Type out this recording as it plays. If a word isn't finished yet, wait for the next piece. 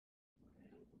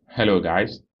Hello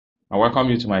guys, I welcome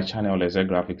you to my channel Laser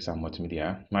Graphics and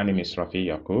Multimedia. My name is Rafi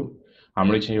Yakub.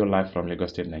 I'm reaching you live from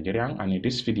Lagos State, Nigeria, and in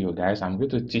this video guys, I'm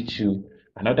going to teach you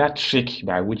another trick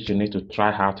by which you need to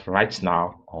try out right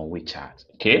now on wechat.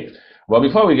 Okay, but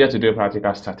before we get to the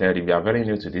practical started, if you are very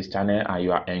new to this channel and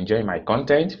you are enjoying my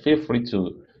content, feel free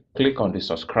to click on the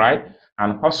subscribe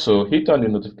and also hit on the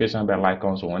notification bell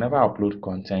icon so whenever I upload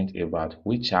content about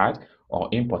wechat or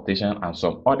importation and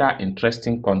some other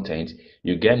interesting content,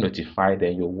 you get notified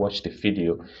and you watch the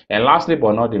video. And lastly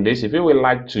but not the least, if you would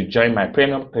like to join my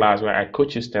premium class where I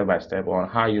coach you step by step on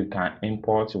how you can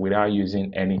import without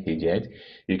using any agent,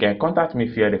 you can contact me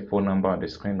via the phone number on the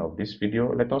screen of this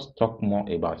video. Let us talk more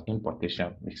about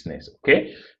importation business.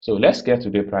 Okay, so let's get to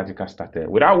the practical started.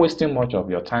 Without wasting much of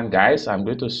your time guys, I'm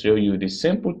going to show you the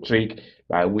simple trick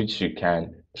by which you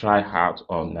can try out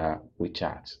on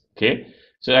wechat. Okay,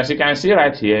 so as you can see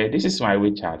right here, this is my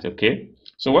wechat. Okay,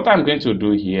 so what I'm going to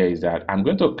do here is that I'm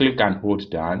going to click and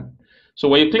hold down. So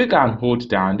when you click and hold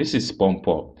down, this is pump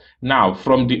up. Now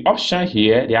from the option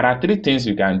here, there are three things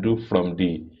you can do from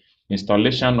the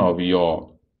installation of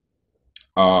your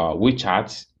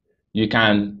wechat. You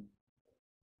can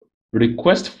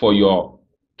request for your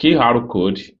QR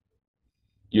code,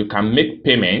 you can make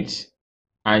payment,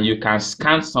 and you can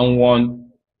scan someone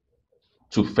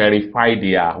to verify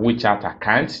their wechat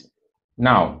account.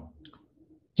 Now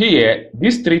here,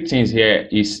 these three things here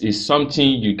is something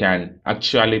you can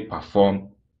actually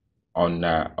perform on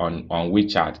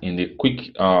wechat in the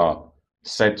quick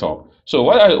setup. So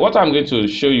what I'm going to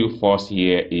show you first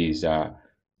here is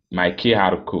my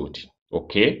QR code.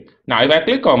 Okay, now if I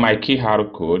click on my QR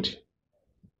code,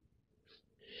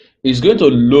 it's going to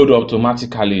load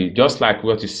automatically, just like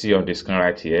what you see on the screen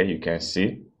right here. You can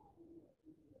see,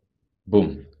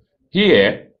 boom.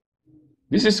 Here,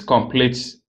 this is complete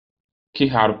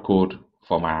QR code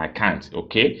for my account.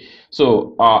 Okay,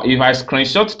 so if I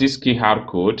screenshot this QR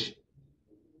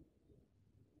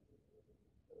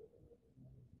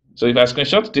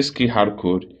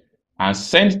code, and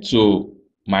send to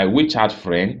my wechat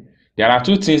friend, there are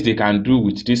two things they can do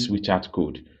with this wechat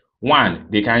code. One,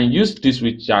 they can use this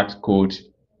wechat code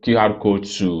QR code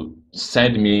to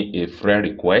send me a friend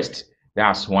request.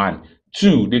 That's one.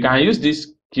 Two, they can use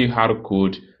this QR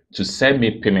code to send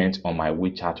me payment on my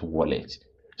wechat wallet.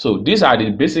 So these are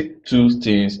the basic two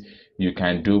things you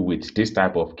can do with this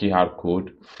type of QR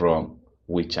code from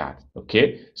wechat.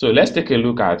 Okay, so let's take a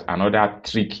look at another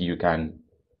trick you can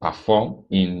perform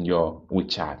in your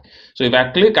wechat. So if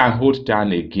I click and hold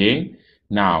down again,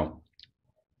 now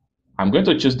I'm going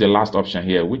to choose the last option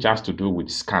here, which has to do with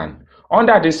scan.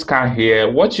 Under this scan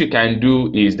here, what you can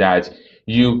do is that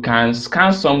you can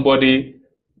scan somebody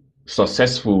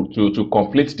successful to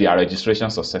complete their registration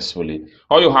successfully.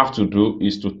 All you have to do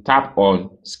is to tap on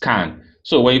scan.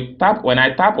 So when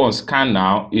I tap on scan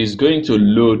now, it's going to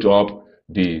load up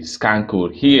the scan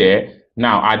code here.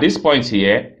 Now at this point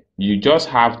here, you just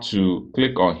have to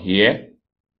click on here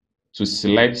to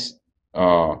select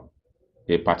a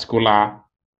particular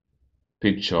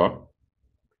picture.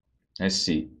 Let's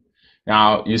see.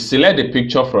 Now you select the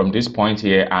picture from this point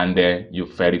here, and then you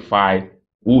verify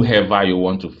whoever you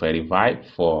want to verify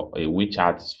for a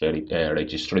wechat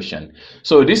registration.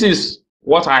 So this is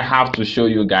what I have to show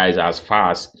you guys as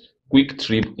far as quick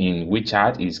trip in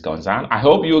wechat is concerned. I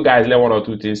hope you guys learn one or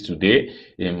two things today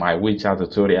in my wechat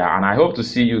tutorial, and I hope to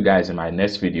see you guys in my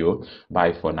next video.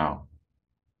 Bye for now.